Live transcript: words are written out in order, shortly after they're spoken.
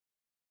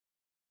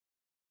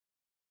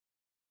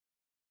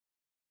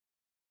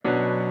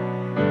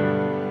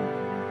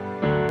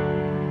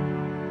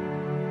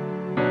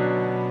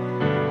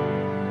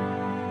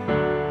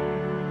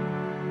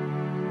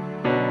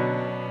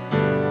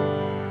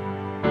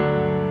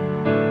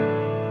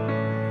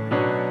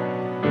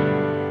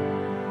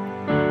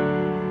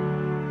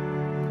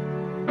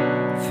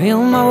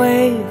feel my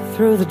way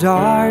through the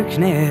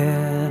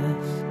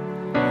darkness,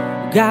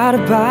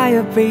 guided by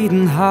a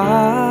beating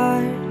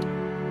heart.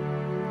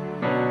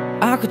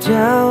 I could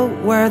tell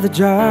where the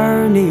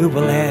journey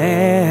will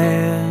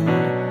end,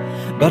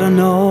 but I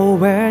know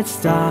where it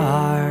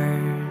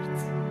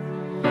starts.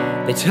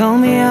 They tell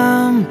me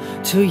I'm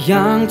too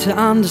young to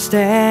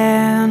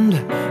understand.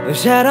 They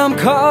said I'm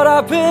caught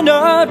up in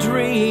a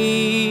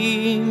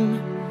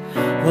dream.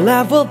 Well,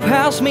 life will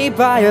pass me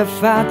by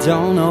if I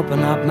don't open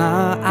up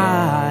my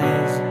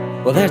eyes.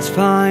 Well, that's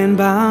fine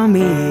by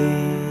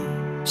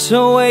me.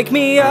 So wake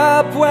me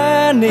up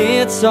when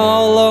it's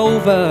all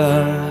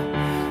over,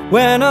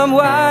 when I'm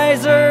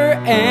wiser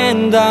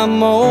and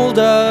I'm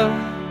older.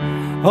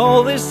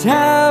 All this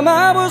time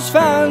I was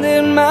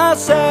finding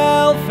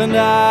myself, and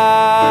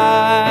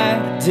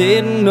I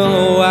didn't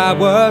know I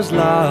was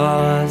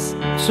lost.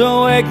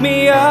 So wake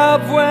me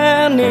up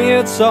when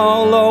it's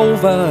all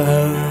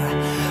over,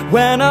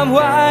 when I'm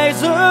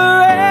wiser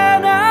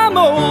and I'm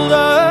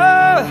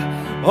older.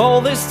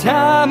 All this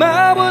time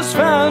I was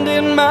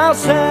finding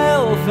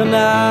myself, and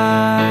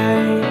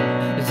I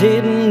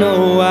didn't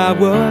know I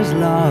was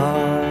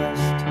lost.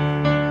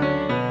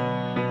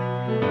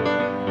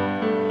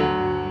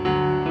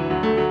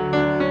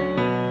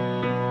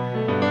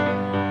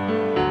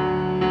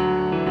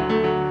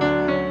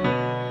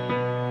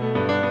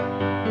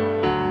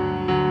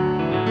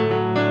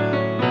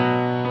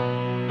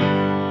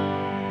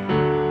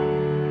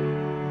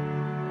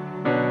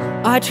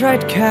 I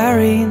tried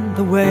carrying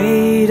the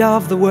weight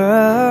of the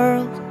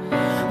world,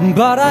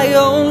 but I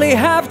only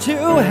have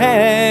two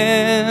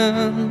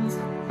hands.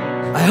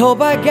 I hope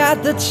I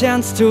get the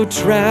chance to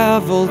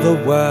travel the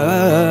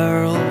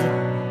world,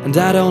 and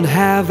I don't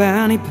have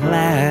any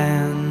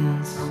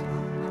plans.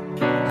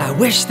 I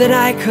wish that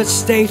I could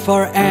stay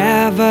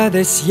forever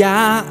this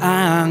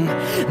young,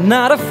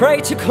 not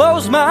afraid to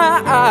close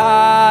my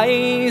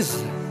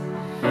eyes.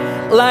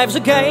 Life's a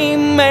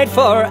game made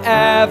for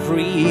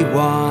everyone,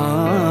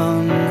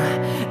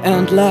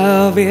 and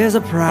love is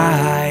a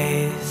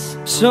prize.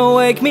 So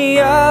wake me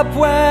up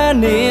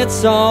when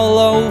it's all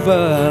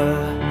over,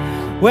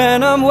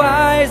 when I'm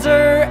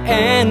wiser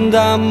and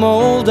I'm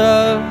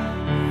older.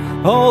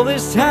 All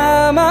this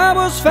time I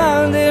was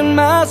finding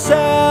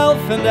myself,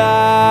 and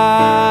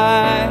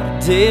I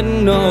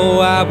didn't know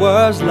I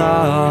was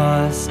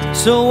lost.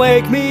 So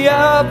wake me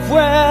up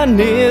when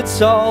it's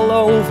all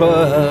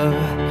over,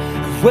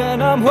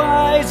 when I'm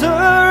wiser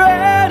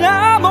and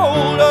I'm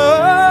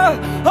older.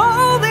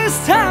 All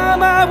this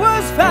time I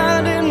was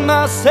finding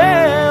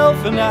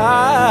myself, and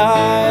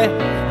I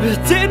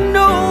didn't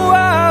know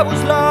I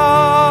was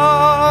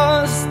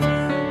lost.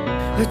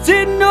 I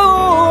didn't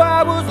know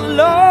I was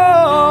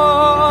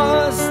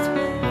lost.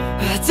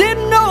 I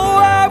didn't know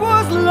I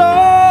was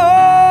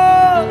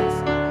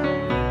lost.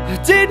 I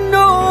didn't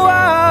know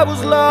I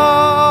was lost.